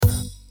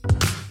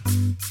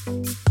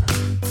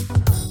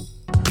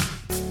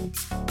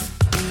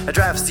I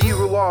draft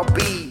 0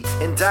 RB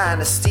in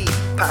Dynasty.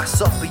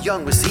 Pass up a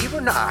young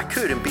receiver? Nah,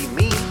 couldn't be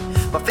me.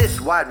 My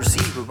 5th wide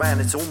receiver and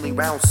it's only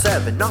round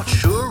 7. Not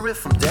sure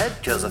if I'm dead,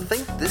 cause I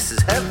think this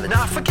is heaven.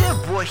 Now forget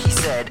what he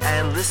said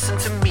and listen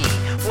to me.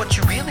 What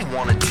you really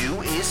wanna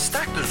do is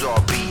stack those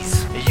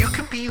RBs. You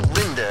can be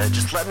Linda,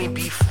 just let me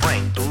be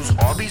frank. Those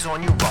RBs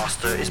on your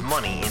roster is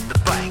money in the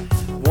bank.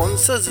 One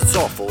says it's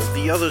awful,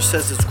 the other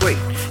says it's great.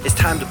 It's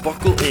time to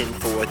buckle in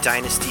for a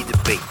Dynasty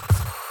debate.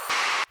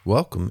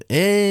 Welcome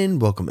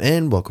in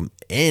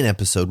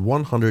episode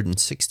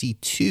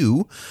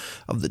 162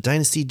 of the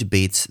Dynasty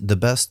Debates, the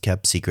best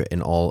kept secret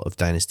in all of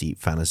Dynasty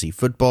Fantasy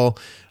Football.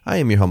 I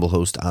am your humble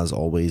host, as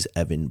always,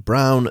 Evan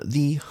Brown,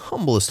 the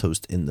humblest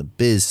host in the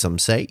biz, some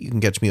say. You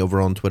can catch me over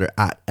on Twitter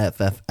at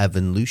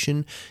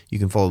FFEvanLucian. You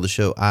can follow the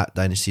show at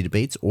Dynasty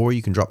Debates, or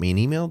you can drop me an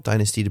email,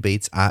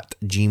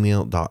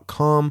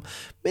 dynastydebates@gmail.com.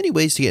 Many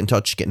ways to get in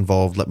touch, get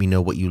involved, let me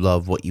know what you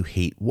love, what you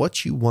hate,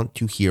 what you want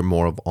to hear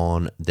more of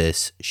on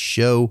this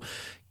show.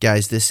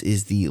 Guys, this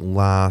is the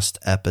last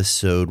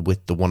episode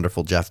with the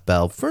wonderful Jeff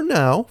Bell. For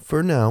now,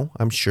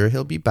 I'm sure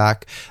he'll be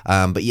back.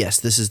 But yes,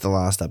 this is the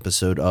last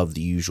episode of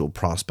the usual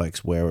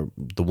prospects where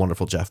the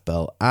wonderful Jeff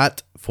Bell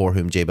at For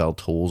Whom J Bell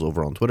Tolls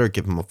over on Twitter.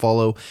 Give him a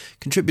follow.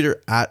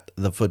 Contributor at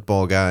The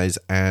Football Guys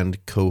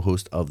and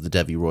co-host of the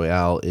Devy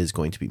Royale is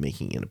going to be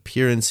making an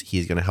appearance.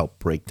 He's going to help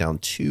break down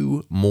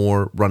 2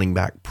 more running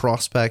back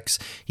prospects.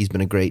 He's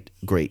been a great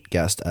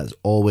guest as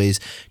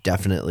always.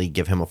 Definitely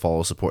give him a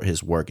follow, support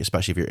his work,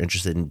 especially if you're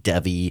interested in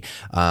Devy,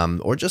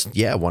 or just,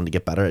 wanting to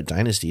get better at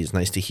Dynasty. It's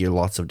nice to hear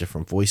lots of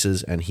different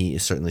voices, and he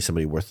is certainly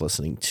somebody worth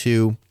listening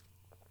to.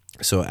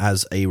 So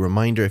as a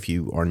reminder, if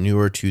you are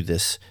newer to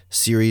this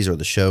series or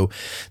the show,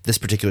 this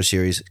particular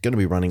series is going to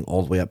be running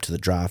all the way up to the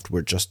draft.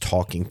 We're just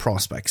talking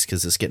prospects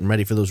because it's getting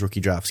ready for those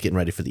rookie drafts, getting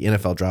ready for the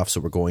NFL draft.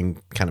 So we're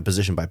going kind of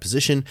position by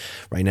position.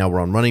 Right now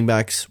we're on running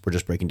backs. We're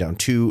just breaking down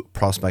 2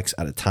 prospects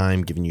at a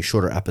time, giving you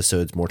shorter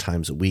episodes more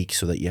times a week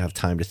so that you have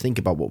time to think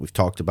about what we've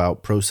talked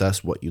about,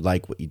 process what you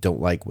like, what you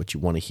don't like, what you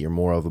want to hear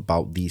more of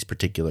about these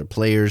particular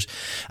players.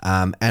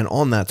 And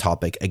on that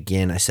topic,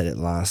 again, I said it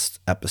last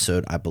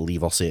episode. I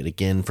believe I'll say it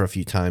again for a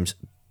few times,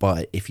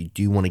 but if you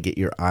do want to get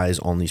your eyes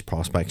on these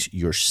prospects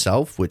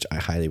yourself, which I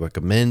highly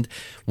recommend,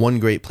 one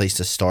great place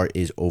to start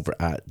is over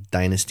at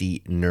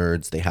Dynasty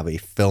Nerds. They have a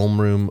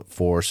film room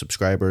for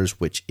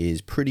subscribers, which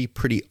is pretty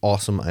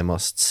awesome, I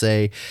must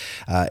say.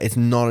 It's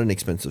not an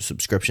expensive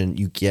subscription.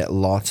 You get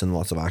lots and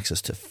lots of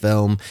access to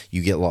film.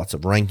 You get lots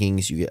of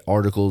rankings. You get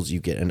articles. You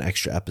get an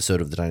extra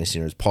episode of the Dynasty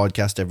Nerds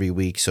podcast every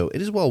week. So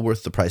it is well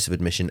worth the price of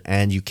admission,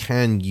 and you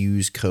can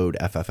use code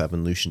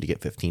FFEvanLucian to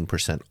get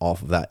 15%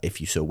 off of that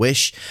if you so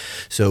wish.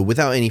 So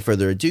without any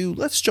further ado,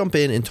 let's jump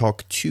in and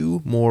talk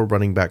 2 more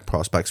running back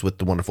prospects with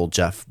the wonderful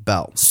Jeff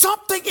Bell.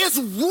 Something is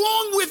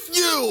wrong with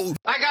you!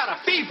 I got a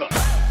fever!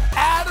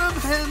 Adam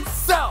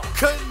himself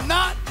could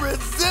not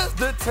resist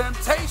the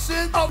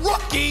temptation of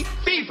rookie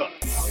Fever!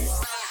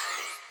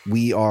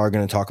 We are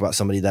going to talk about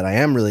somebody that I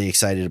am really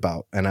excited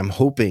about, and I'm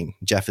hoping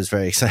Jeff is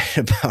very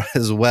excited about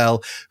as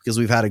well, because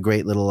we've had a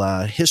great little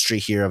history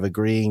here of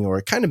agreeing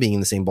or kind of being in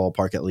the same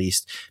ballpark at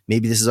least.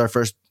 Maybe this is our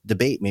first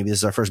debate. Maybe this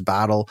is our first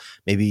battle.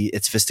 Maybe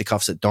it's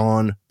fisticuffs at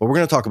dawn. But we're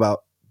going to talk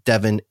about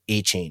De'Von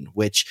Achane,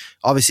 which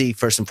obviously,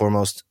 first and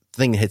foremost, the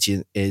thing that hits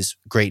you is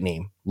great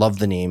name. Love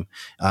the name.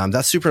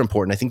 That's super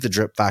important. I think the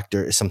drip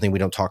factor is something we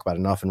don't talk about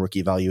enough in rookie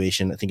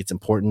evaluation. I think it's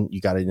important.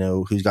 You got to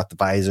know who's got the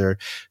visor,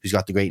 who's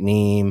got the great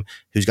name,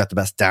 who's got the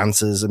best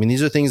dances. I mean,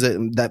 these are things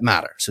that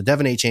matter. So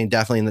De'Von Achane,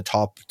 definitely in the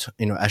top,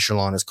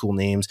 echelon as cool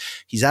names.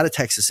 He's out of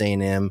Texas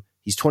A&M.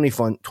 He's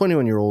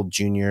 21-year-old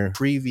junior,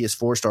 previous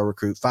 4-star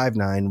recruit,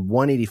 5'9",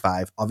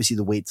 185. Obviously,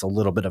 the weight's a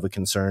little bit of a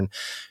concern,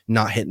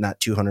 not hitting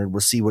that 200.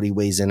 We'll see what he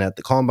weighs in at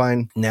the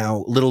combine.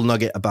 Now, little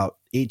nugget about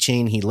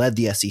Achane, he led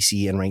the SEC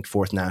and ranked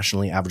 4th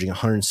nationally, averaging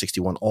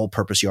 161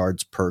 all-purpose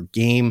yards per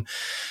game.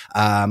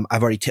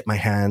 I've already tipped my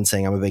hand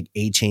saying I'm a big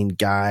Achane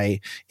guy.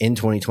 In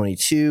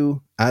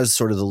 2022, as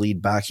sort of the lead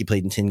back, he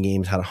played in 10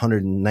 games, had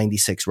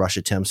 196 rush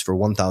attempts for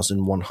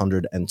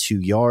 1,102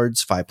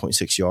 yards,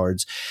 5.6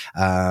 yards,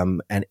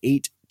 and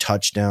 8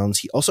 touchdowns.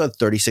 He also had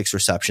 36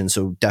 receptions,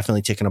 so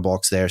definitely ticking a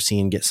box there,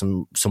 seeing get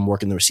some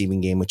work in the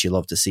receiving game, which you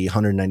love to see.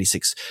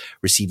 196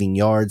 receiving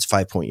yards,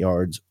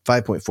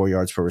 5.4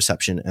 yards per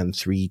reception, and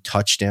 3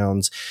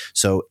 touchdowns.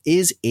 So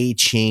is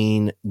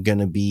Achane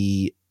gonna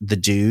be the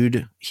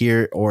dude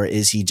here, or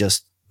is he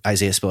just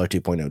Isaiah Spiller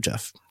 2.0,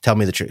 Jeff? Tell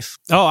me the truth.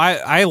 Oh,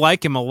 I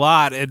like him a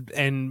lot.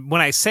 And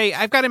when I say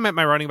I've got him at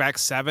my running back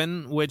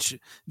 7, which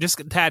just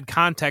to add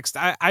context,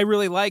 I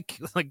really like,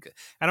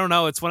 I don't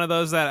know. It's one of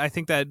those that I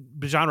think that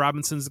Bijan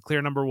Robinson's the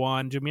clear number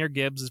 1. Jahmyr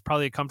Gibbs is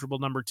probably a comfortable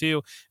number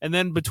 2. And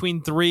then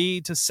between 3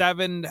 to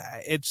 7,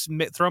 it's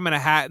throw him in a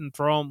hat and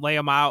lay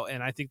him out.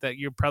 And I think that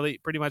you're probably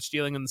pretty much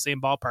dealing in the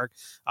same ballpark.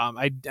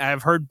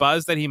 I've heard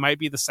buzz that he might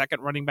be the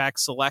second running back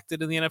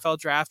selected in the NFL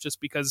draft, just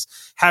because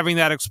having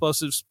that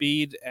explosive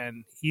speed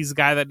and he's a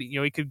guy that,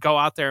 he could go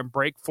out there and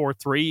break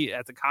 4.3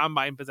 at the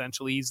combine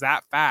potentially. He's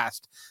that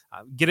fast.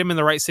 Get him in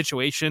the right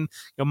situation.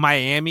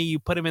 Miami, you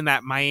put him in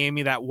that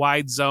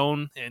wide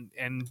zone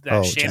and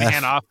that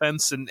Shanahan Jeff.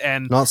 offense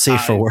and Not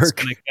safe for work. It's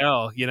gonna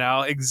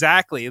go,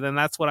 exactly. Then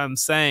that's what I'm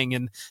saying.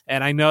 And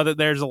I know that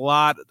there's a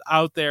lot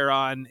out there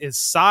on his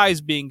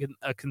size being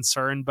a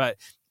concern, but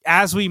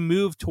as we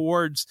move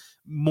towards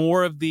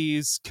more of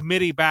these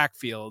committee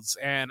backfields,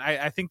 and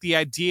I think the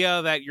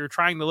idea that you're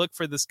trying to look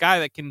for this guy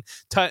that can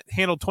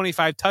handle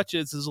 25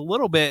 touches is a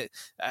little bit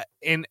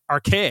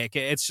archaic.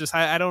 It's just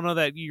I don't know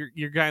that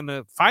you're going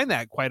to find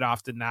that quite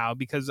often now,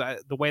 because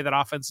the way that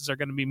offenses are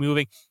going to be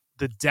moving,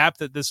 the depth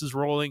that this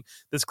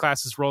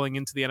class is rolling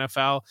into the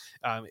NFL.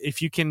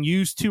 If you can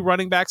use 2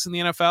 running backs in the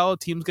NFL, a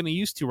team's going to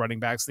use 2 running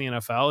backs in the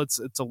NFL.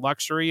 It's a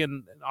luxury,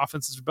 and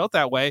offenses are built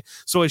that way.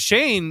 So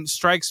Shane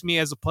strikes me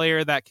as a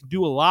player that can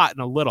do a lot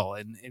in a little,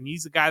 and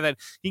he's a guy that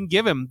you can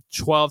give him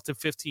 12 to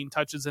 15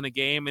 touches in a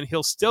game, and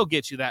he'll still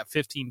get you that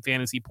 15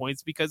 fantasy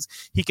points, because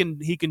he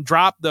can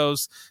drop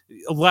those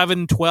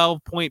 11,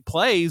 12 point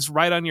plays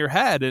right on your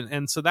head.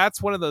 And so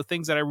that's one of the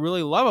things that I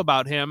really love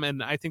about him,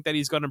 and I think that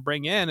he's going to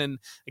bring in. And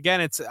again,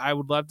 I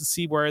would love to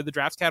see where the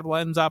draft capital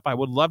ends up. I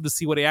would love to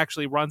see what he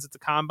actually runs at the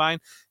combine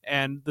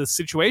and the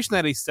situation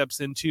that he steps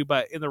into.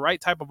 But in the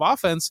right type of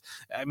offense,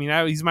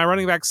 he's my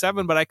running back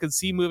 7, but I could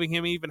see moving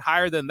him even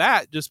higher than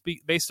that, just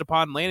based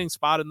upon landing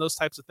spot and those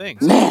types of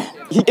things. Man,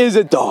 he is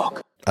a dog.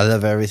 I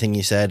love everything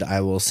you said. I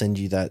will send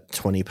you that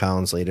 20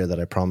 pounds later that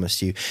I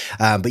promised you.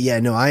 But yeah,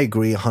 no, I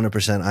agree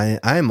 100%.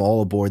 I am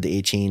all aboard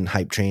the Achane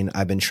hype train.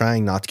 I've been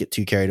trying not to get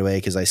too carried away,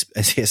 because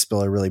Isaiah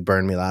Spiller really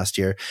burned me last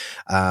year.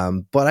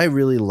 But I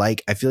feel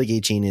like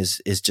Achane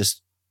is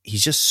just,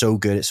 he's just so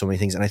good at so many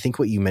things. And I think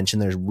what you mentioned,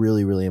 there's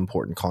really, really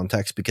important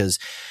context, because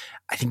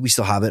I think we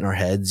still have it in our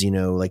heads, we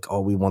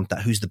want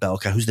that. Who's the bell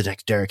cow? Who's the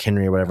Derrick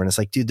Henry or whatever? And it's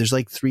like, dude, there's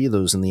like 3 of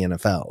those in the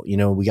NFL.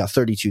 We got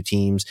 32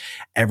 teams.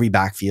 Every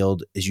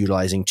backfield is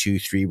utilizing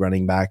 2-3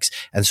 running backs.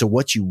 And so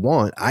what you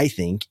want, I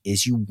think,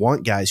 is you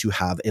want guys who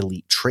have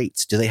elite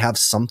traits. Do they have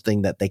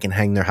something that they can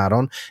hang their hat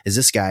on? Is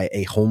this guy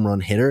a home run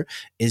hitter?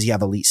 Is he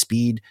have elite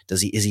speed?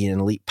 Is he an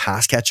elite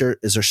pass catcher?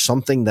 Is there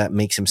something that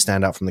makes him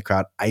stand out from the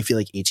crowd? I feel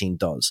like Achane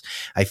does.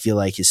 I feel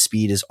like his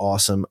speed is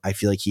awesome. I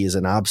feel like he is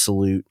an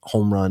absolute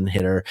home run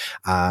hitter.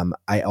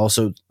 I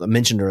also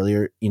mentioned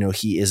earlier,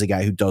 he is a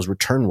guy who does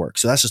return work.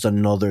 So that's just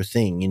another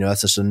thing,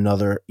 that's just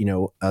another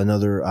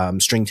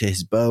string to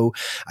his bow.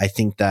 I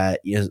think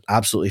that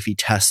absolutely, if he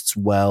tests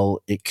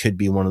well, it could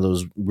be one of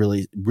those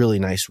really, really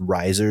nice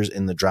risers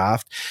in the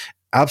draft.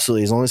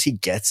 Absolutely. As long as he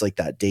gets like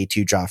that day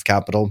 2 draft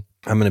capital,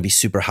 I'm going to be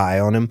super high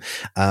on him.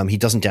 He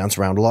doesn't dance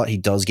around a lot. He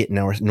does get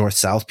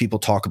north-south. People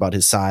talk about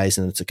his size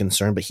and it's a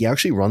concern, but he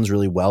actually runs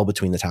really well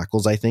between the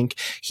tackles. I think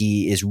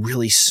he is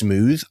really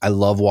smooth. I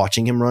love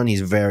watching him run.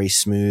 He's very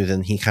smooth,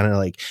 and he kind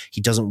of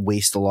he doesn't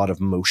waste a lot of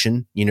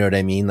motion. You know what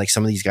I mean? Like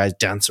some of these guys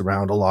dance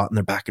around a lot and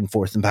they're back and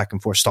forth,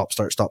 stop,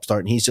 start.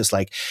 And he's just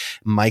like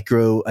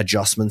micro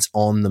adjustments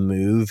on the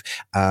move,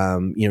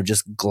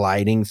 just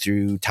gliding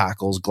through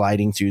tackles,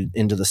 gliding through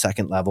into the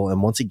second level.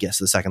 And once he gets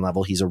to the second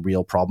level, he's a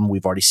real problem.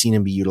 We've already seen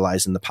him be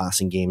utilized in the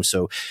passing game.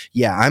 So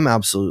yeah, I'm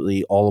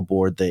absolutely all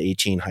aboard the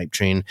Achane hype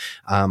train.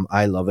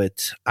 I love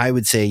it. I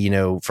would say,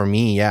 for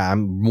me, yeah,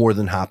 I'm more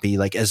than happy.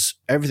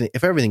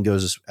 If everything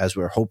goes as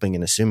we're hoping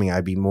and assuming,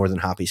 I'd be more than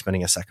happy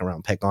spending a second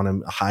round pick on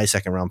him, a high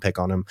second round pick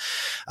on him.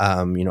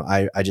 I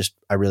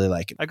really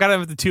like it. I got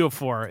him at the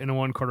 204 in a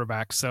 1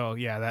 quarterback. So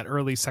yeah, that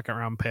early second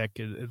round pick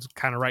is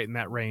kind of right in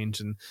that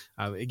range. And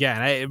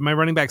again, my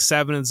running back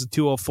 7 is a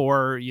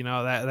 204.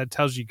 That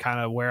tells you kind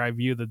of where I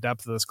view the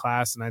depth of this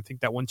class. And I think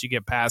that once you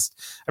get past,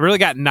 I really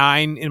got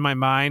 9 in my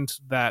mind,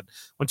 that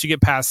once you get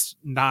past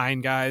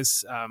 9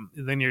 guys,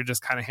 then you're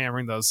just kind of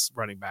hammering those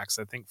running backs,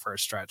 I think, for a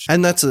stretch.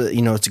 And that's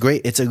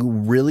it's a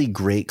really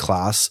great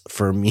class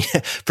for me,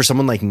 for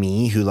someone like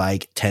me who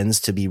tends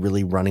to be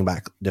really running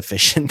back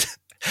deficient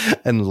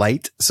and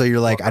light. So you're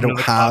like, I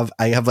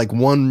have like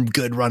 1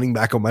 good running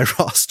back on my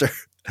roster.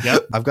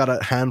 Yep. I've got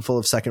a handful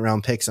of second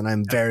round picks and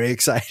I'm very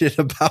excited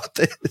about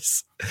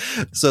this.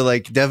 So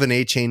Devin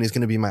Achane is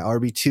going to be my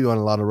RB2 on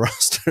a lot of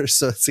rosters.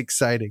 So it's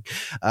exciting.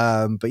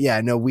 But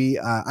yeah, no,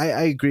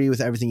 I agree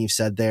with everything you've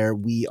said there.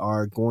 We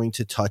are going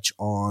to touch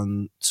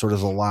on sort of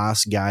the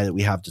last guy that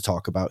we have to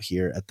talk about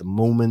here at the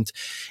moment.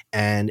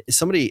 And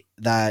somebody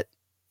that,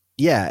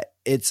 yeah,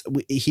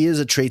 he is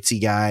a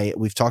traitsy guy.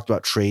 We've talked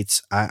about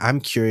traits.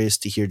 I'm curious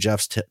to hear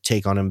Jeff's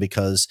take on him,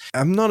 because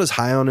I'm not as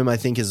high on him, I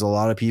think, as a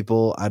lot of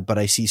people, but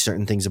I see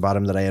certain things about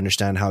him that I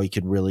understand how he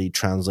could really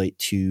translate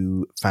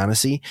to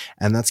fantasy.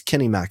 And that's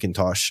Kenny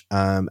McIntosh,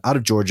 out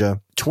of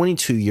Georgia,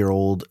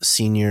 22-year-old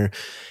senior.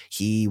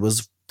 He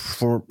was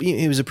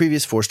a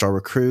previous 4-star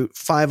recruit,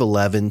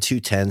 5'11",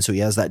 210. So he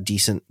has that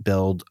decent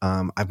build.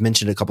 I've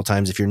mentioned a couple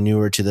times, if you're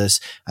newer to this,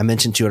 I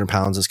mentioned 200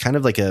 pounds as kind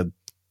of like a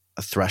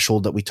a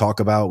threshold that we talk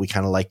about. We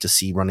kind of like to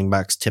see running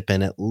backs tip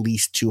in at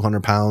least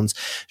 200 pounds.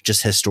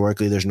 Just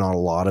historically, there's not a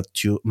lot of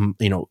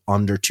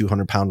under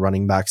 200 pound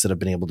running backs that have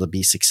been able to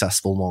be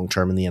successful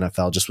long-term in the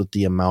NFL, just with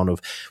the amount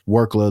of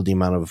workload, the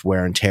amount of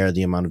wear and tear,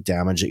 the amount of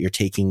damage that you're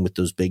taking with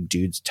those big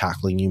dudes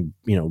tackling you.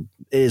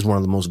 It is one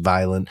of the most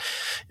violent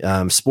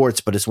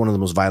sports, but it's one of the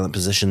most violent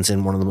positions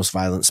in one of the most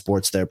violent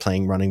sports there,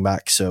 playing running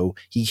back. So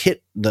he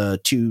hit the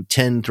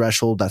 210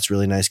 threshold. That's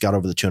really nice. Got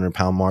over the 200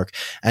 pound mark.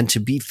 And to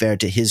be fair,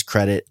 to his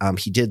credit,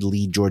 he did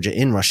lead Georgia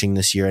in rushing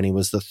this year, and he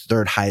was the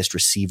third highest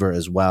receiver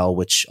as well,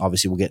 which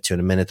obviously we'll get to in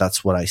a minute.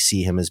 That's what I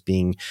see him as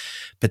being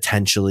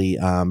potentially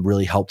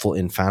really helpful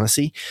in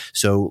fantasy.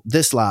 So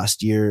this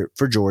last year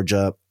for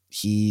Georgia,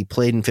 he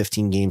played in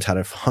 15 games, had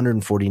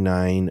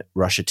 149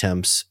 rush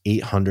attempts,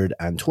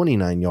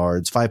 829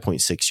 yards,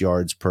 5.6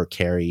 yards per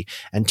carry,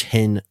 and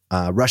 10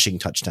 rushing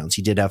touchdowns.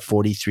 He did have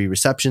 43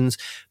 receptions,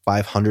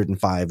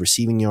 505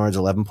 receiving yards,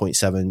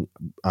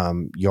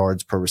 11.7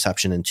 yards per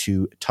reception, and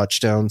 2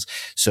 touchdowns.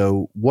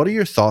 So what are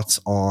your thoughts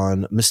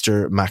on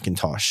Mr.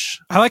 McIntosh?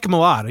 I like him a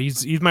lot.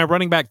 He's my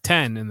running back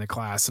 10 in the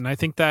class, and I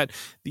think that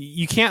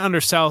you can't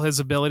undersell his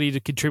ability to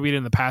contribute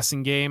in the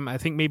passing game. I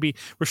think maybe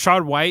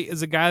Rachaad White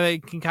is a guy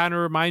that can kind of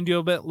remind you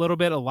a little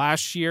bit of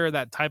last year,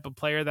 that type of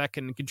player that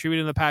can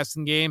contribute in the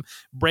passing game,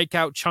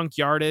 breakout chunk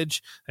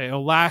yardage.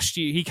 Last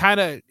year,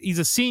 he's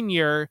a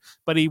senior,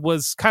 but he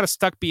was kind of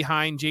stuck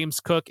behind James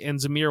Cook and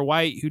Zamir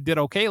White, who did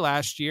okay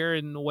last year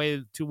in the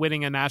way to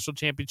winning a national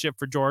championship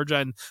for Georgia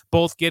and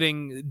both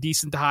getting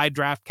decent to high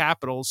draft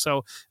capital.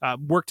 So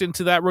worked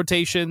into that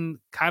rotation,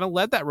 kind of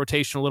led that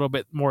rotation a little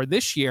bit more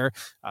this year.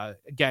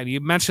 Again,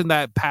 you mentioned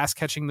that pass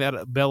catching, that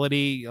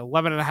ability,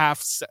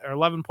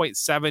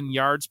 11.7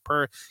 yards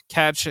per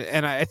catch.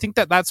 And I think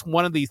that that's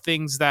one of the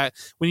things that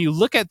when you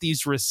look at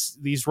these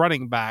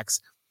running backs,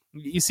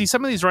 you see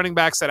some of these running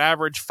backs that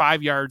average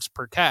 5 yards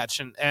per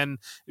catch, and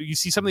you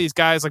see some of these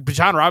guys like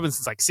Bijan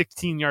Robinson's like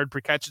 16 yard per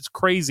catch. It's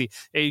crazy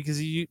because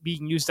he's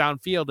being used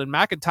downfield. And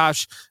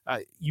McIntosh,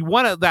 you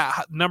want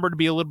that number to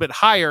be a little bit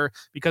higher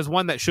because,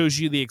 one, that shows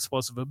you the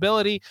explosive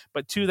ability,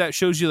 but two, that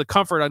shows you the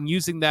comfort on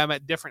using them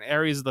at different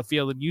areas of the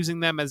field and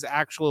using them as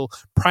actual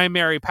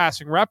primary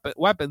passing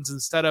weapons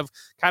instead of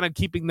kind of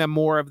keeping them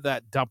more of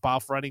that dump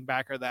off running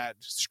back or that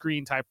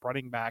screen type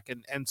running back.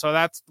 And so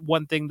that's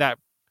one thing that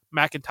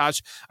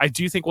McIntosh, I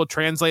do think, will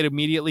translate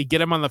immediately, get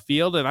him on the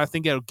field, and I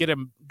think it'll get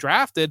him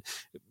drafted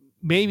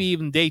maybe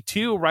even day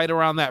 2, right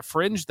around that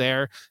fringe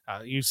there.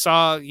 You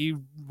saw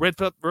you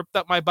ripped up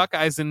my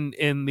Buckeyes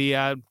in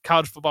the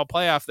college football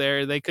playoff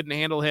there. They couldn't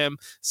handle him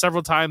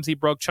several times. He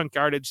broke chunk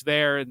yardage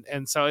there.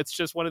 And so it's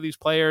just one of these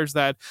players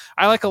that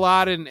I like a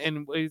lot.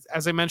 And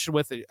as I mentioned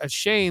with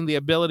Shane, the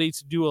ability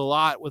to do a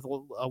lot with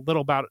a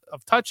little amount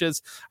of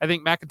touches, I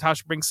think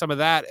McIntosh brings some of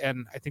that.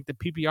 And I think the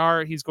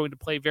PPR, he's going to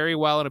play very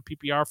well in a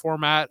PPR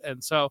format.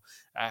 And so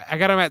I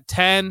got him at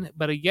 10,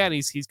 but again,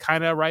 he's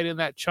kind of right in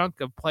that chunk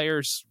of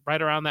players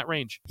right around that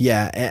range.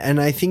 Yeah.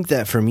 And I think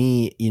that for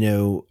me,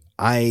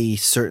 I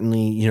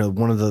certainly,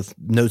 one of the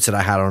notes that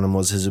I had on him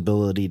was his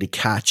ability to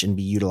catch and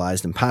be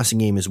utilized in passing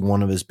game is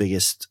one of his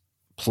biggest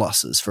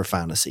pluses for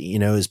fantasy,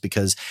 is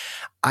because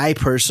I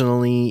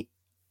personally,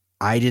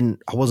 I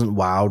wasn't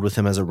wowed with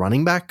him as a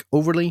running back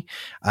overly.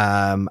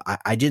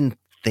 I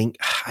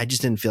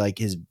just didn't feel like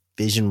his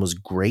vision was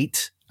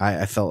great.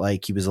 I felt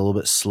like he was a little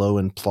bit slow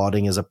in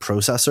plotting as a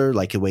processor,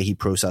 like the way he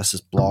processes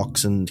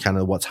blocks and kind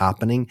of what's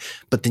happening.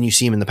 But then you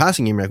see him in the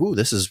passing game, you're like, ooh,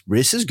 this is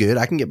good.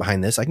 I can get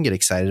behind this. I can get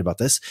excited about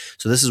this.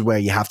 So this is where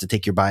you have to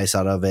take your bias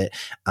out of it.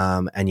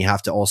 And you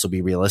have to also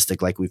be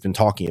realistic, like we've been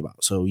talking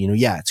about. So,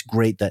 it's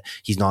great that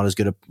he's not as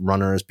good a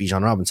runner as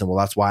Bijan Robinson. Well,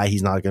 that's why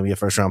he's not going to be a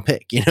first round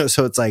pick,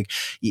 so it's like,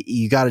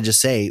 you got to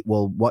just say,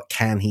 well, what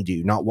can he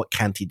do? Not what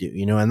can't he do,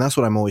 and that's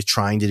what I'm always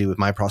trying to do with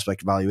my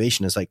prospect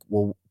evaluation is like,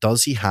 well,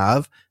 does he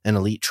have an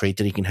elite trait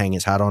that he can hang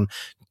his hat on?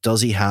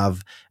 Does he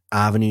have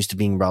avenues to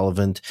being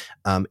relevant?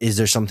 Is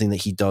there something that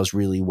he does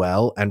really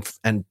well?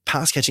 And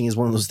pass catching is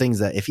one of those things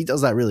that if he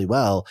does that really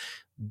well,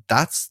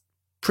 that's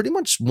pretty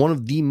much one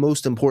of the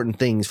most important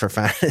things for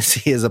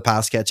fantasy as a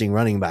pass catching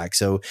running back.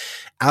 So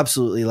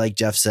absolutely, like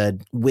Jeff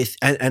said,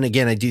 and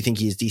again, I do think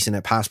he's decent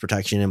at pass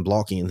protection and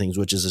blocking and things,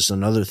 which is just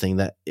another thing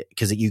that,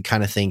 because you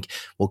kind of think,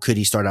 well, could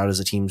he start out as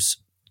a team's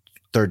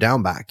third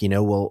down back?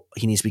 Well,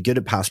 he needs to be good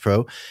at pass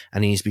pro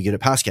and he needs to be good at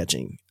pass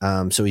catching.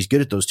 So he's good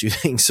at those two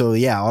things. So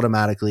yeah,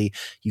 automatically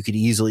you could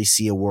easily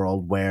see a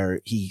world where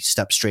he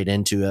steps straight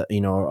into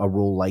a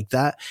role like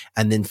that.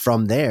 And then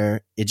from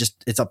there,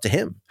 it's up to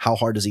him. How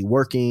hard is he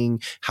working?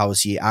 How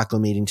is he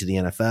acclimating to the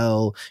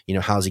NFL?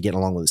 How is he getting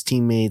along with his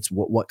teammates?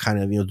 What kind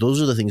of,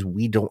 those are the things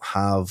we don't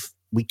have.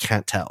 We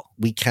can't tell.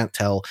 We can't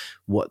tell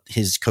what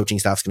his coaching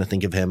staff's going to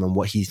think of him and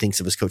what he thinks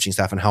of his coaching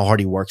staff and how hard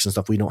he works and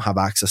stuff. We don't have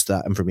access to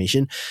that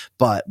information,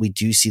 but we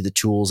do see the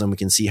tools and we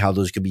can see how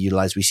those could be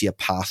utilized. We see a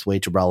pathway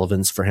to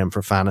relevance for him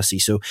for fantasy.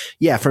 So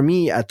yeah, for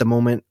me at the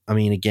moment, I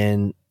mean,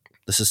 again,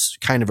 this is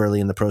kind of early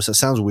in the process.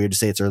 Sounds weird to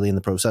say it's early in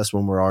the process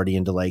when we're already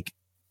into like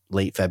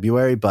late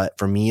February, but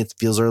for me, it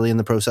feels early in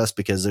the process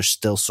because there's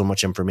still so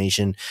much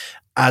information.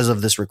 As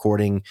of this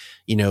recording,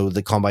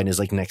 the combine is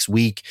like next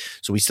week.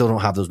 So we still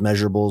don't have those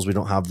measurables. We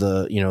don't have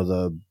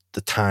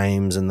the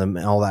times and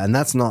all that. And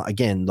that's not,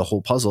 again, the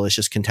whole puzzle. It's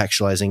just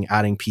contextualizing,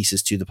 adding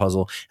pieces to the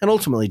puzzle. And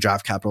ultimately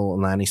draft capital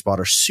and landing spot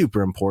are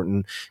super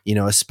important,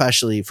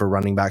 especially for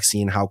running backs,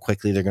 seeing how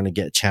quickly they're going to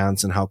get a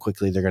chance and how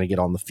quickly they're going to get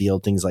on the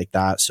field, things like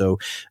that. So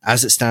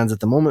as it stands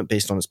at the moment,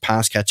 based on his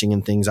pass catching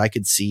and things, I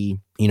could see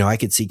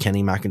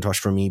Kenny McIntosh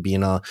for me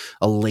being a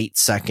late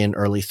second,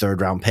 early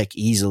third round pick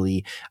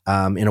easily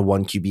in a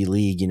 1 QB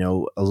league,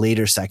 a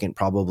later second,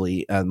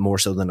 probably more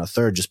so than a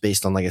third, just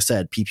based on, like I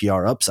said,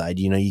 PPR upside.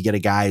 You get a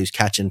guy who's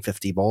catching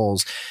 50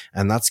 balls,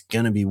 and that's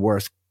going to be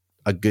worth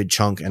a good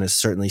chunk, and is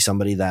certainly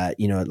somebody that,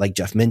 like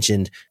Jeff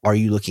mentioned, are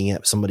you looking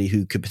at somebody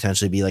who could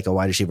potentially be like a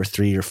wide receiver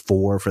 3 or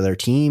 4 for their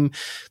team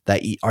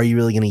that are you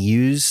really going to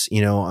use,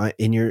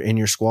 in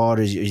your squad,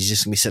 or is he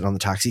just going to be sitting on the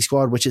taxi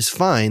squad, which is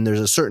fine.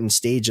 There's a certain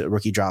stage at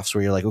rookie drafts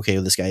where you're like, okay,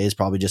 well, this guy is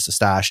probably just a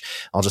stash.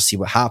 I'll just see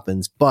what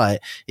happens. But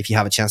if you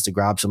have a chance to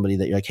grab somebody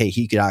that you're like, hey,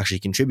 he could actually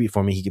contribute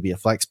for me. He could be a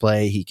flex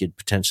play. He could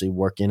potentially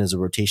work in as a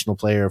rotational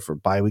player for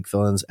bye week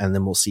fill-ins, and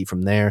then we'll see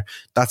from there.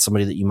 That's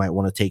somebody that you might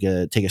want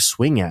to take a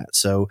swing at.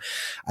 So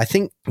I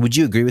think, would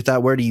you agree with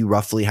that? Where do you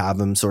roughly have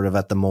him sort of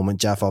at the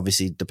moment, Jeff?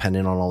 Obviously,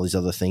 depending on all these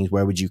other things,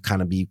 where would you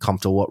kind of be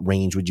comfortable? What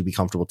range would you be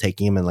comfortable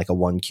taking him in, like a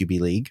 1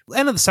 QB league?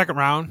 End of the second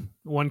round,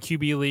 1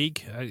 QB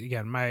league.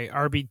 Again, my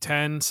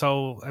RB10,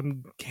 so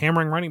I'm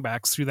hammering running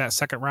backs through that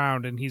second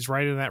round, and he's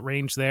right in that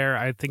range there.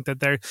 I think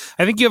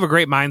you have a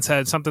great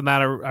mindset. Something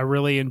that I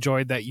really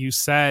enjoyed that you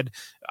said,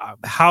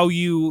 how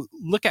you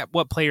look at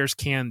what players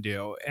can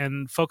do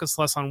and focus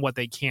less on what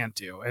they can't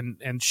do,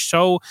 and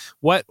show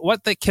what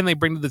can they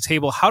bring to the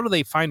table. How do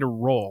they find a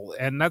role?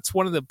 And that's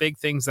one of the big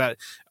things that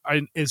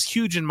is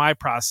huge in my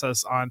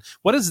process on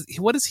what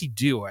does he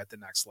do at the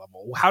next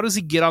level? How does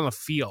he get on the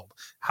field?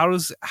 How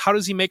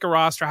does he make a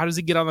roster? How does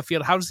he get on the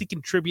field? How does he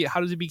contribute?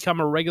 How does he become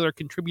a regular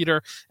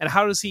contributor? And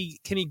how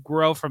can he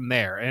grow from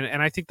there?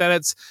 And I think that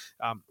it's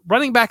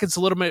running back. It's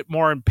a little bit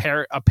more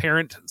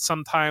apparent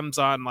sometimes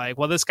on like,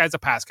 well, this guy's a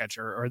pass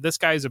catcher, or this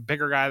guy's a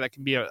bigger guy that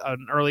can be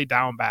an early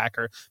down back,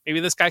 or maybe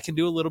this guy can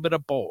do a little bit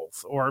of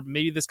both, or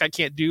maybe this guy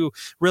can't do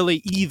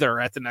really either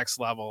at the next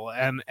level.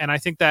 And I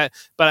think that,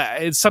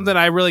 but it's something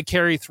I really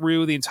carry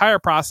through the entire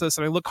process.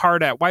 And I look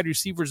hard at wide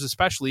receivers,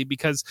 especially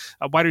because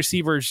wide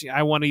receivers,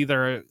 I want to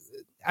either,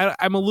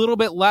 I'm a little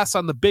bit less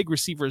on the big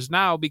receivers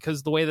now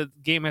because the way that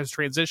the game has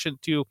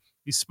transitioned to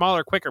these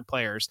smaller, quicker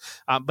players.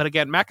 But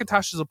again,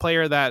 McIntosh is a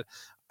player that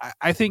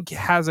I think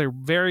has a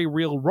very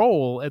real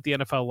role at the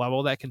NFL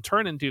level that can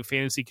turn into a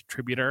fantasy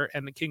contributor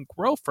and can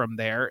grow from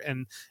there.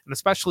 And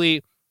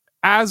especially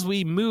as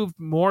we move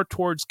more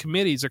towards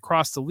committees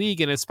across the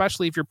league, and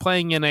especially if you're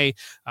playing in a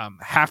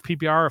half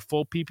PPR, a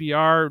full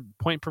PPR,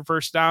 point per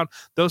first down,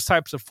 those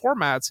types of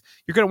formats,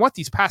 you're going to want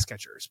these pass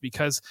catchers,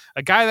 because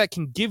a guy that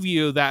can give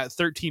you that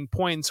 13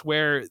 points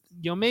where,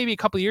 maybe a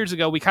couple of years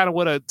ago, we kind of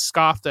would have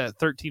scoffed at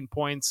 13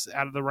 points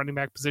out of the running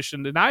back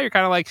position. And now you're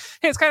kind of like,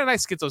 hey, it's kind of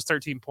nice to get those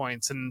 13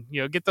 points and,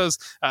 get those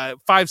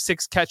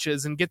 5-6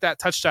 catches and get that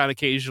touchdown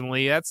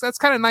occasionally. That's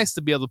kind of nice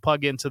to be able to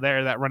plug into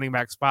that running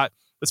back spot.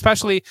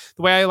 Especially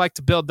the way I like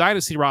to build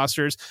dynasty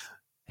rosters,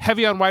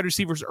 heavy on wide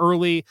receivers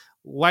early,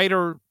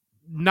 lighter,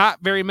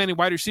 not very many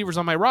wide receivers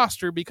on my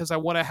roster, because I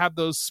want to have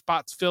those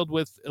spots filled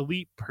with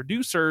elite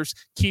producers,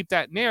 keep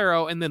that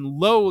narrow, and then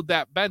load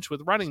that bench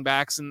with running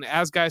backs. And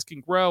as guys can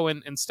grow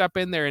and step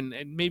in there and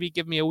maybe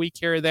give me a week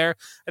here or there,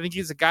 I think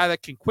he's a guy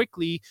that can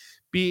quickly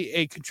be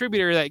a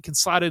contributor that can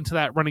slot into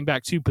that running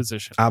back 2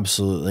 position.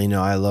 Absolutely.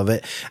 No, I love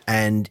it.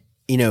 And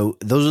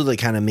those are the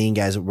kind of main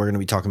guys that we're going to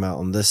be talking about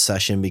on this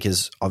session,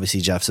 because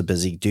obviously Jeff's a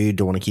busy dude.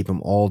 Don't want to keep him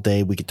all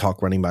day. We could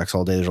talk running backs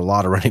all day. There's a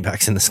lot of running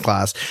backs in this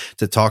class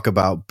to talk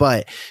about.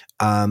 But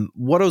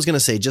what I was going to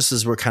say, just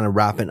as we're kind of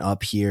wrapping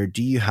up here,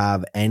 do you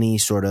have any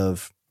sort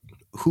of,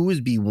 who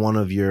would be one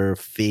of your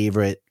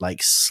favorite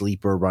like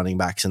sleeper running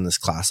backs in this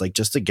class? Like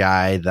just a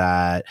guy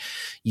that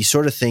you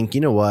sort of think,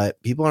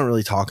 people aren't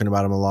really talking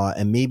about him a lot,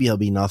 and maybe he'll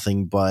be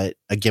nothing, but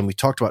again, we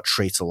talked about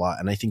traits a lot,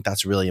 and I think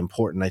that's really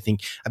important. I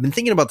think I've been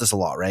thinking about this a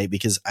lot, right?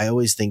 Because I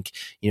always think,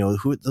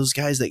 who those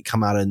guys that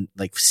come out and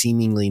like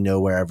seemingly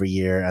nowhere every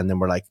year, and then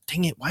we're like,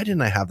 dang it, why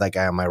didn't I have that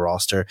guy on my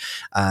roster?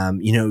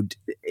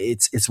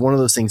 It's one of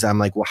those things I'm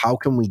like, well, how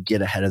can we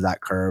get ahead of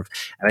that curve?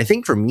 And I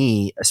think for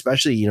me,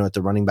 especially, at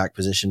the running back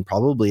position,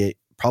 probably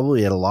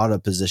at a lot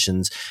of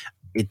positions,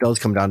 it does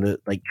come down to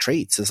like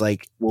traits. It's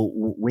like, well,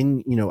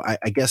 when,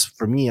 I guess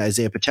for me,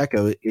 Isaiah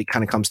Pacheco, it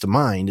kind of comes to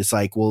mind. It's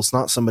like, well, it's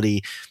not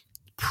somebody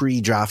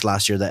pre-draft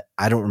last year that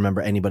I don't remember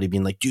anybody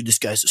being like, dude, this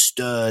guy's a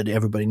stud.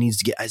 Everybody needs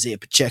to get Isaiah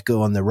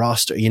Pacheco on their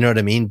roster. You know what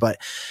I mean? But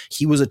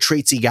he was a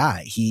traitsy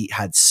guy. He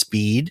had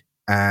speed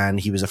and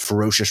he was a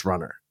ferocious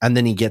runner. And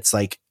then he gets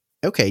like,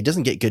 okay, he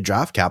doesn't get good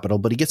draft capital,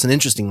 but he gets an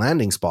interesting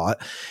landing spot,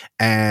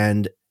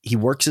 and he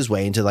works his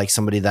way into like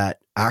somebody that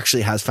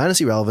actually has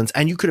fantasy relevance,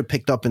 and you could have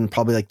picked up in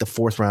probably like the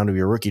 4th round of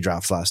your rookie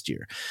drafts last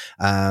year.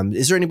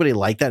 Is there anybody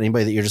like that?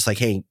 Anybody that you're just like,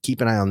 hey,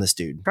 keep an eye on this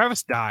dude?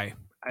 Travis Dye.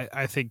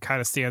 I think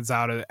kind of stands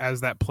out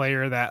as that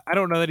player that I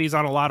don't know that he's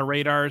on a lot of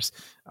radars,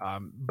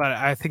 but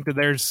I think that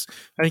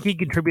I think he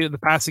contributed to the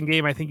passing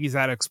game. I think he's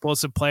that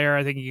explosive player.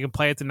 I think he can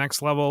play at the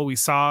next level. We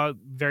saw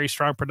very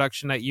strong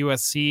production at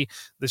USC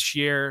this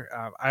year.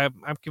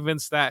 I'm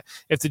convinced that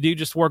if the dude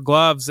just wore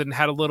gloves and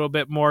had a little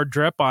bit more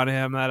drip on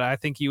him, that I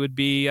think he would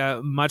be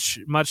much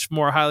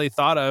more highly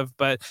thought of.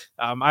 But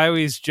I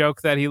always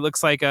joke that he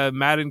looks like a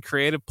Madden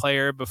creative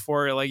player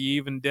before like you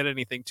even did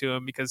anything to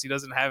him, because he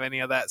doesn't have any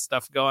of that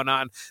stuff going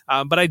on.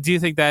 But I do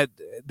think that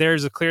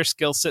there's a clear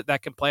skill set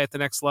that can play at the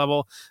next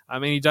level. I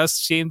mean, he does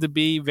seem to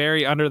be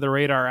very under the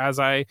radar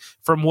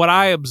from what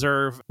I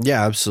observe.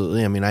 Yeah,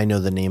 absolutely. I mean, I know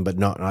the name,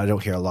 but I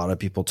don't hear a lot of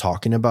people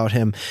talking about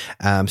him.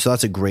 So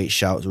that's a great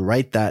shout.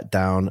 Write that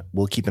down.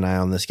 We'll keep an eye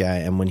on this guy.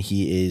 And when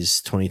he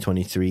is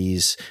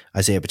 2023's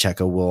Isaiah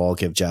Pacheco, we'll all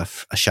give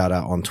Jeff a shout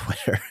out on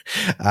Twitter.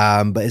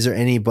 But is there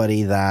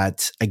anybody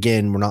that,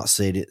 again, we're not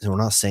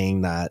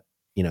saying that,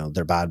 you know,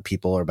 they're bad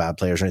people or bad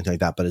players or anything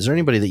like that, but is there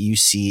anybody that you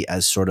see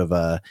as sort of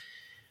a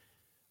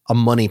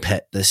money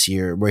pit this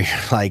year where you're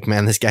like,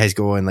 man, this guy's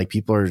going, like,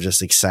 people are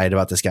just excited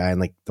about this guy in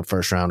like the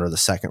first round or the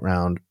second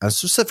round,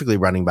 specifically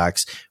running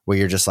backs, where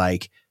you're just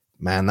like,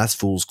 man, that's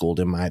fool's gold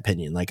in my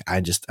opinion. Like,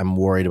 I'm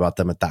worried about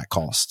them at that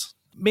cost.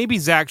 Maybe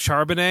Zach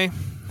Charbonnet,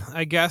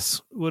 I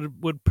guess,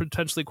 would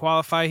potentially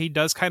qualify. He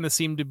does kind of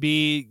seem to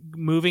be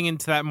moving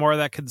into that more of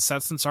that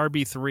consensus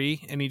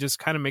RB3, and he just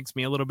kind of makes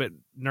me a little bit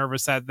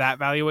nervous at that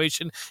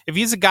valuation. If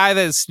he's a guy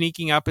that is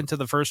sneaking up into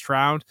the first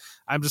round,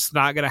 I'm just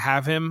not going to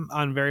have him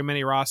on very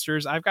many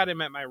rosters. I've got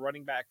him at my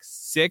running back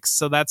 6,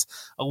 so that's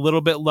a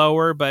little bit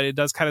lower, but it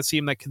does kind of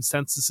seem that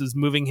consensus is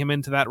moving him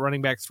into that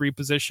running back 3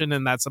 position,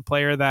 and that's a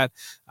player that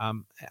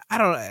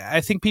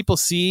I think people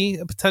see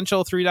a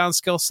potential 3-down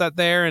skill set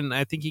there, and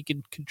I think he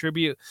can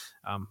contribute.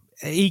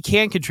 He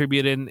can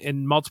contribute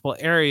in multiple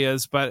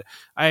areas, but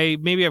I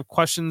maybe have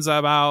questions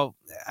about,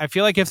 I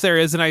feel like if there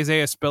is an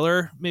Isaiah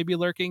Spiller maybe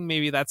lurking,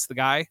 maybe that's the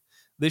guy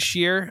this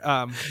year.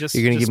 You're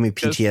going to give me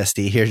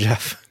PTSD here,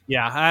 Jeff.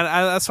 Yeah,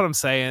 that's what I'm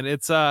saying.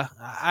 It's I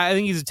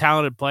think he's a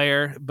talented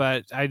player,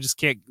 but I just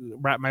can't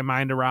wrap my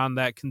mind around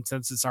that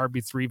consensus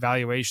RB3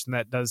 valuation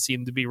that does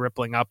seem to be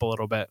rippling up a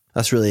little bit.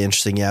 That's really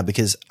interesting, yeah,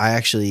 because I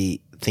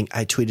actually think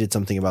I tweeted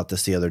something about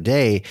this the other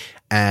day,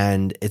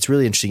 and it's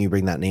really interesting you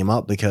bring that name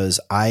up,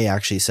 because I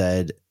actually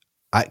said,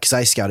 because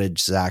I scouted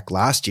Zach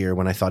last year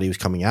when I thought he was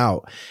coming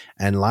out.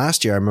 And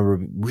last year I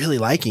remember really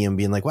liking him,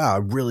 being like, wow, I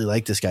really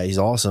like this guy. He's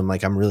awesome.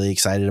 Like, I'm really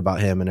excited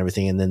about him and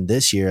everything. And then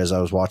this year, as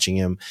I was watching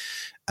him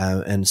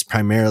and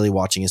primarily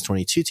watching his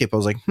 22 tape, I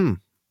was like,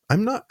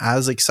 I'm not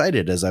as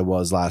excited as I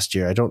was last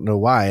year. I don't know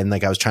why. And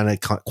like, I was trying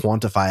to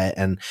quantify it.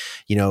 And,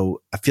 you know,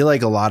 I feel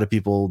like a lot of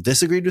people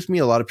disagreed with me.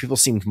 A lot of people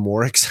seemed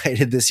more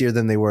excited this year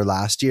than they were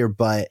last year,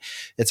 but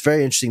it's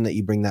very interesting that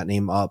you bring that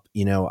name up.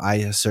 You know,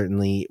 I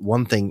certainly,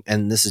 one thing,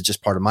 and this is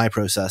just part of my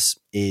process,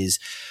 is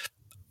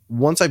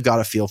once I've got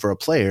a feel for a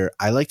player,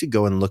 I like to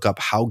go and look up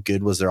how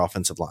good was their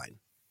offensive line,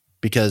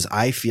 because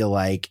I feel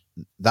like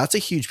that's a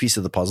huge piece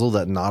of the puzzle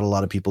that not a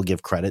lot of people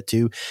give credit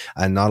to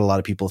and not a lot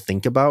of people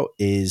think about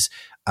is,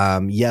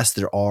 yes,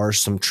 there are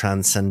some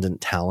transcendent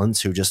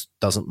talents who just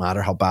doesn't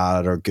matter how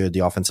bad or good the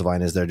offensive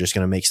line is. They're just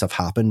going to make stuff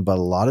happen. But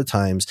a lot of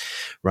times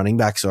running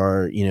backs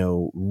are, you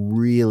know,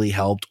 really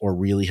helped or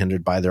really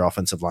hindered by their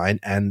offensive line.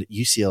 And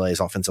UCLA's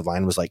offensive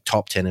line was like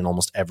top 10 in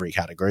almost every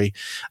category,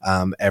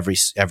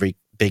 every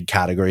big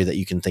category that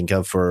you can think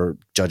of for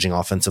judging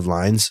offensive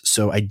lines.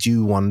 So I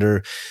do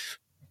wonder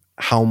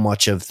how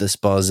much of this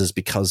buzz is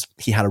because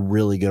he had a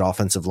really good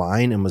offensive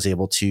line and was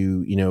able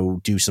to, you know,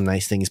 do some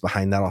nice things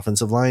behind that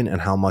offensive line,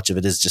 and how much of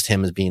it is just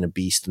him as being a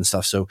beast and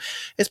stuff. So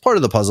it's part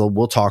of the puzzle.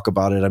 We'll talk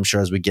about it, I'm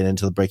sure, as we get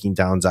into the breaking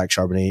down Zach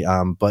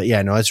Charbonnet. But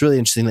yeah, no, it's really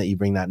interesting that you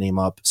bring that name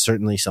up.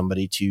 Certainly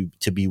somebody to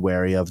be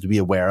wary of, to be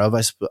aware of,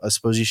 I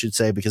suppose you should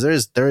say, because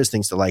there is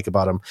things to like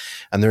about him,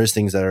 and there is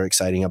things that are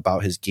exciting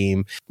about his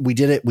game. We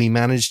did it. We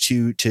managed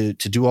to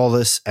do all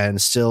this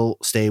and still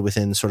stay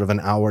within sort of an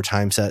hour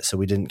time set, so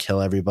we didn't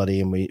kill everybody.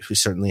 And we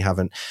certainly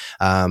haven't,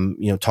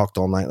 talked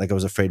all night like I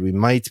was afraid we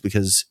might,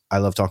 because I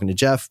love talking to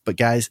Jeff. But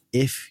guys,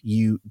 if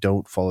you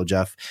don't follow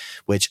Jeff,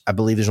 which I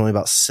believe there's only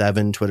about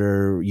 7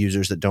 Twitter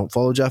users that don't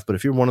follow Jeff, but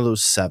if you're one of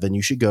those 7,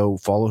 you should go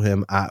follow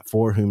him at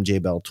For Whom J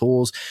Bell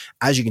Tools.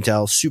 As you can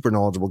tell, super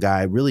knowledgeable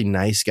guy, really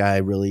nice guy,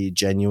 really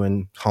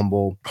genuine,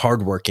 humble,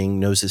 hardworking,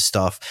 knows his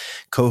stuff.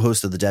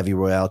 Co-host of the Devy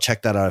Royale.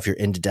 Check that out if you're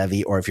into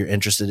Devy, or if you're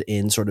interested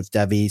in sort of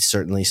Devy.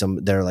 Certainly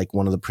they're like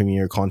one of the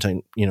premier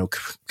content,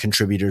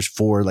 contributors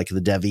for like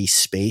the Devy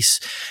space.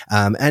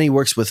 And he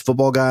works with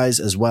Football Guys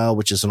as well,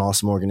 which is an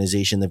awesome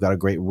organization. They've got a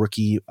great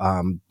rookie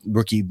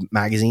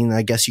magazine,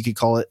 I guess you could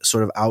call it,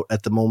 sort of out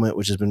at the moment,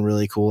 which has been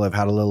really cool. I've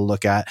had a little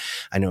look at.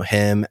 I know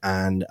him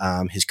and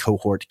his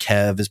cohort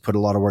Kev has put a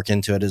lot of work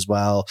into it as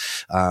well.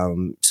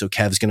 So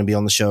Kev's going to be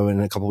on the show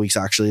in a couple of weeks.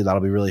 Actually,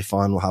 that'll be really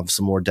fun. We'll have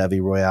some more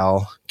Devy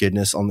Royale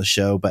goodness on the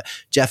show. But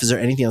Jeff, is there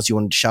anything else you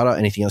wanted to shout out?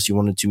 Anything else you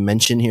wanted to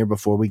mention here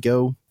before we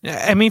go?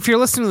 I mean, if you're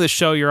listening to the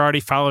show, you're already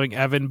following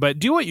Evan, but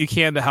do what you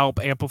can to help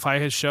amplify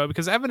his show,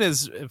 because Evan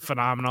is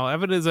phenomenal.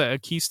 Evan is a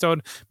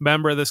keystone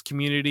member of this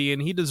community,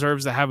 and he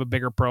deserves to have a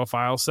bigger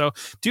profile. So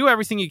do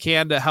everything you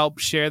can to help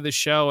share the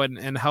show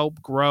and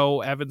help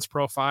grow Evan's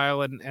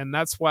profile. And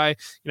that's why,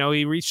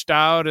 he reached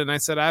out, and I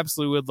said, I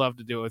absolutely would love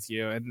to do it with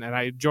you. And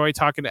I enjoy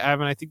talking to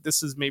Evan. I think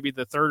this is maybe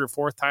the third or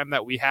fourth time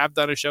that we have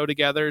done a show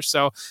together.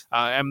 So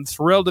I'm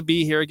thrilled to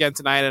be here again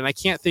tonight, and I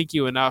can't thank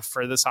you enough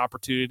for this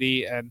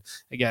opportunity. And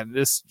again,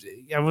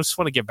 I just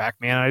want to get back,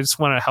 man. I just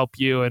want to help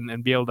you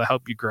and be able to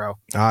help you grow.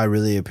 I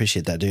really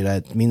appreciate that, dude.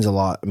 It means a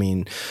lot. I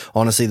mean,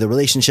 honestly, the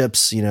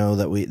relationships,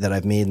 that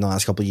I've made in the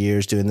last couple of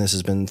years doing this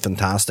has been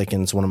fantastic.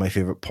 And it's one of my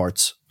favorite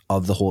parts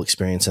of the whole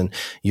experience. And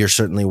you're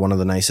certainly one of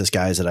the nicest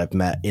guys that I've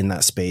met in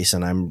that space.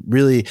 And I'm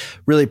really,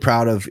 really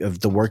proud of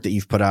the work that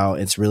you've put out.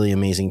 It's really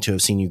amazing to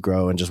have seen you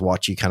grow and just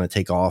watch you kind of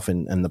take off,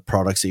 and the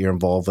products that you're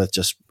involved with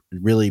just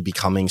really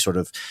becoming sort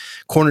of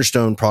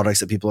cornerstone products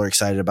that people are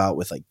excited about,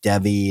 with like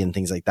Devi and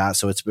things like that.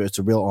 So it's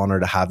a real honor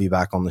to have you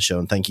back on the show.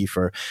 And thank you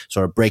for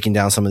sort of breaking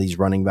down some of these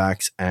running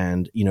backs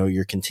and,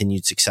 your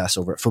continued success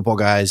over at Football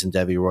Guys and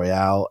Devi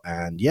Royale.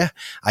 And yeah,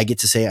 I get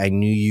to say I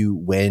knew you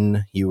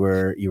when you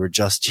were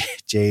just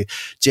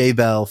Jay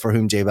Bell, for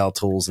whom Jay Bell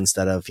tools,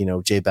 instead of,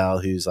 Jay Bell,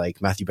 who's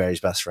like Matthew Berry's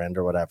best friend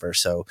or whatever.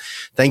 So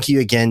thank you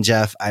again,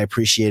 Jeff. I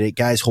appreciate it.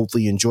 Guys,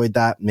 hopefully you enjoyed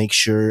that. Make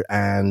sure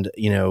and,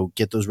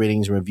 get those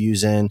ratings and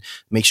reviews in.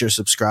 Make sure to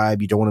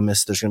subscribe. You don't want to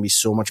miss. There's going to be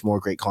so much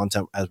more great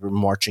content as we're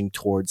marching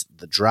towards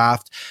the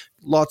draft.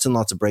 Lots and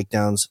lots of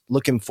breakdowns.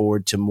 Looking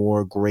forward to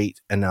more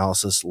great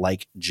analysis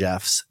like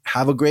Jeff's.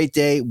 Have a great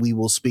day. We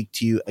will speak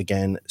to you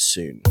again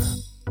soon.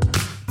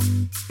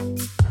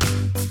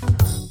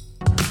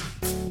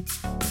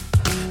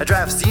 I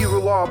draft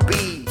 0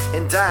 RB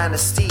in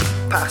Dynasty.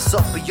 Pass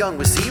up a young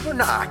receiver?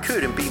 Nah,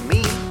 couldn't be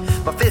me.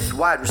 My 5th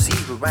wide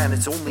receiver, and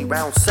it's only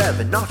round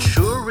 7. Not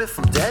sure if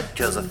I'm dead,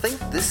 cause I think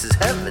this is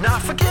heaven. Now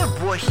forget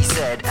what he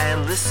said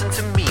and listen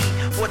to me.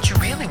 What you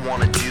really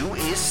wanna do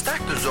is stack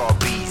those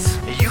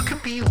RBs. You can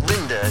be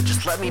Linda,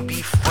 just let me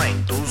be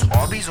frank. Those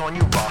RBs on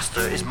your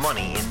roster is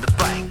money in the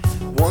bank.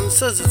 One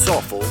says it's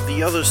awful,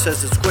 the other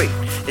says it's great.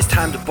 It's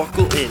time to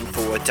buckle in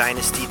for a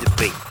dynasty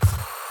debate.